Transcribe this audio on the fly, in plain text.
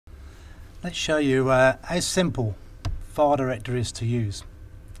Let's show you how simple File Director is to use.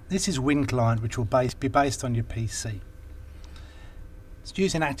 This is Win Client, which will be based on your PC. It's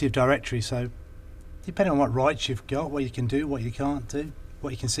using Active Directory, so depending on what rights you've got, what you can do, what you can't do,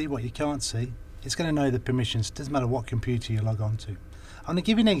 what you can see, what you can't see, it's going to know the permissions. It doesn't matter what computer you log on to. I'm going to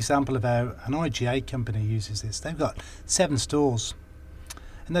give you an example of how an IGA company uses this. They've got 7 stores.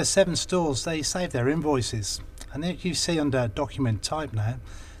 In those 7 stores, they save their invoices. And then you see under document type now,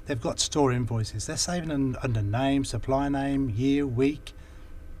 they've got store invoices. They're saving them under name, supplier name, year, week,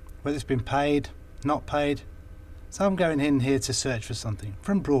 whether it's been paid, not paid. So I'm going in here to search for something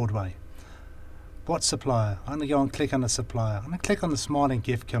from Broadway. What supplier? I'm going to go and click on the supplier. I'm going to click on the Smiling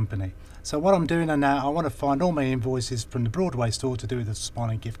Gift Company. So what I'm doing now, I want to find all my invoices from the Broadway store to do with the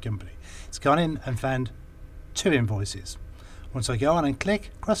Smiling Gift Company. It's gone in and found 2 invoices. Once I go on and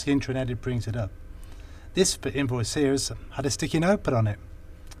click across the intranet, it brings it up. This invoice here has had a sticky note put on it.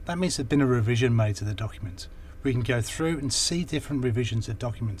 That means there's been a revision made to the document. We can go through and see different revisions of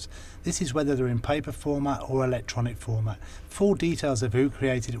documents. This is whether they're in paper format or electronic format. Full details of who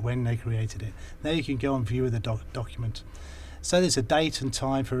created it, when they created it. Now you can go and view the document. So there's a date and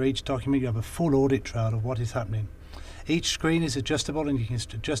time for each document. You have a full audit trail of what is happening. Each screen is adjustable and you can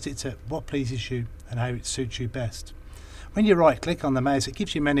adjust it to what pleases you and how it suits you best. When you right click on the mouse, it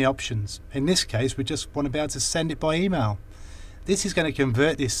gives you many options. In this case, we just want to be able to send it by email. This is going to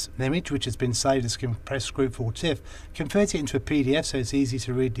convert this image, which has been saved as compressed group 4 TIFF, convert it into a PDF so it's easy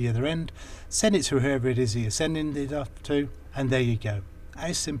to read the other end, send it to whoever it is that you're sending it off to, and there you go.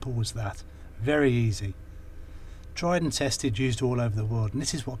 How simple was that? Very easy. Tried and tested, used all over the world, and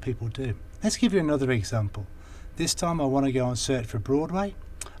this is what people do. Let's give you another example. This time I want to go and search for Broadway.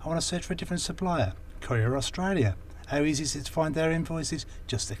 I want to search for a different supplier, Courier Australia. How easy is it to find their invoices?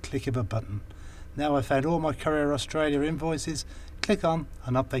 Just a click of a button. Now I've found all my Courier Australia invoices. Click on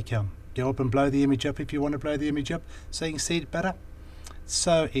and up they come. Go up and blow the image up if you want to blow the image up so you can see it better.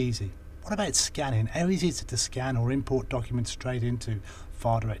 So easy. What about scanning? How easy is it to scan or import documents straight into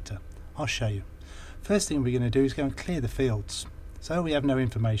File Director? I'll show you. First thing we're going to do is go and clear the fields. So we have no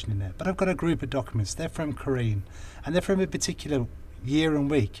information in there. But I've got a group of documents. They're from Korean and they're from a particular year and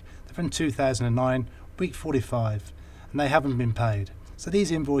week. They're from 2009, week 45. And they haven't been paid. So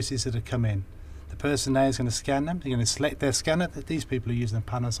these invoices that have come in, the person now is going to scan them. They're going to select their scanner. These people are using a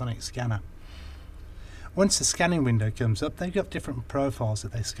Panasonic scanner. Once the scanning window comes up, they've got different profiles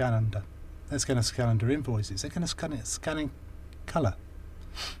that they scan under. They're going to scan under invoices. They're going to scan in colour,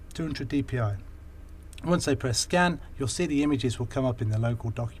 200 dpi. Once they press scan, you'll see the images will come up in the local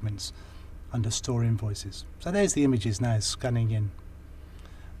documents under store invoices. So there's the images now scanning in.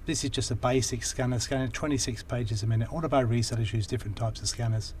 This is just a basic scanner, scanning 26 pages a minute. All of our resellers use different types of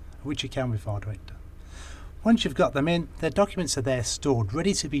scanners, which you can with File Director. Once you've got them in, their documents are there stored,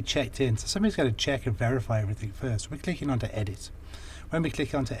 ready to be checked in. So somebody's got to check and verify everything first. We're clicking onto Edit. When we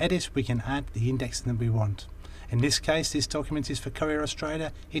click onto Edit, we can add the indexing that we want. In this case, this document is for Courier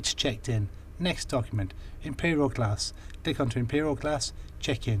Australia. It's checked in. Next document, Imperial Glass. Click onto Imperial Glass,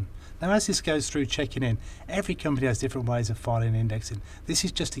 check in. Now as this goes through checking in, every company has different ways of filing and indexing. This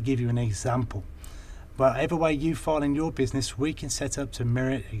is just to give you an example. Whatever way you file in your business, we can set up to mirror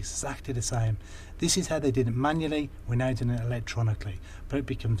it exactly the same. This is how they did it manually, we're now doing it electronically, but it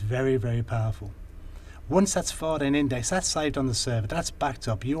becomes very, very powerful. Once that's filed and indexed, that's saved on the server, that's backed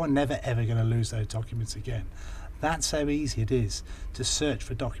up. You are never ever going to lose those documents again. That's how easy it is to search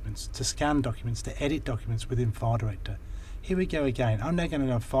for documents, to scan documents, to edit documents within File Director. Here we go again. I'm now going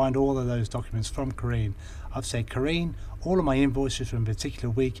to find all of those documents from Korean. I've said Korean, all of my invoices from a particular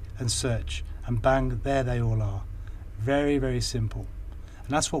week, and search. And bang, there they all are. Very, very simple. And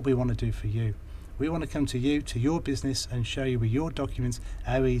that's what we want to do for you. We want to come to you, to your business, and show you with your documents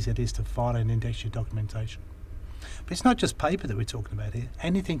how easy it is to file and index your documentation. But it's not just paper that we're talking about here.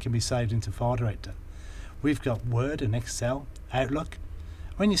 Anything can be saved into File Director. We've got Word and Excel, Outlook.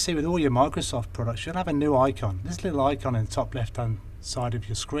 When you see with all your Microsoft products, you'll have a new icon. This little icon in the top left hand side of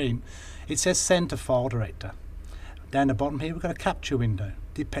your screen, it says Send to File Director. Down the bottom here we've got a capture window.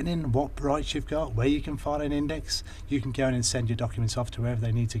 Depending on what rights you've got, where you can file an index, you can go in and send your documents off to wherever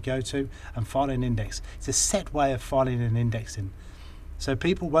they need to go to and file an index. It's a set way of filing and indexing. So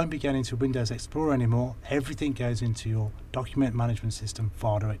people won't be going into Windows Explorer anymore. Everything goes into your document management system,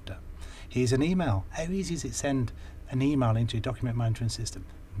 File Director. Here's an email. How easy is it to send an email into your document management system?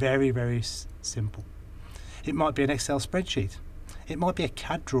 Very, very simple. It might be an Excel spreadsheet. It might be a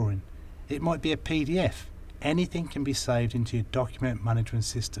CAD drawing. It might be a PDF. Anything can be saved into your document management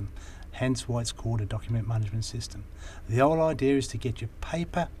system, hence why it's called a document management system. The whole idea is to get your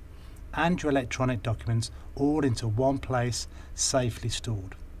paper and your electronic documents all into one place, safely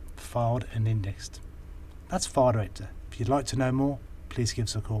stored. filed and indexed. That's File Director. If you'd like to know more, please give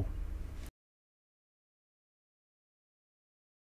us a call.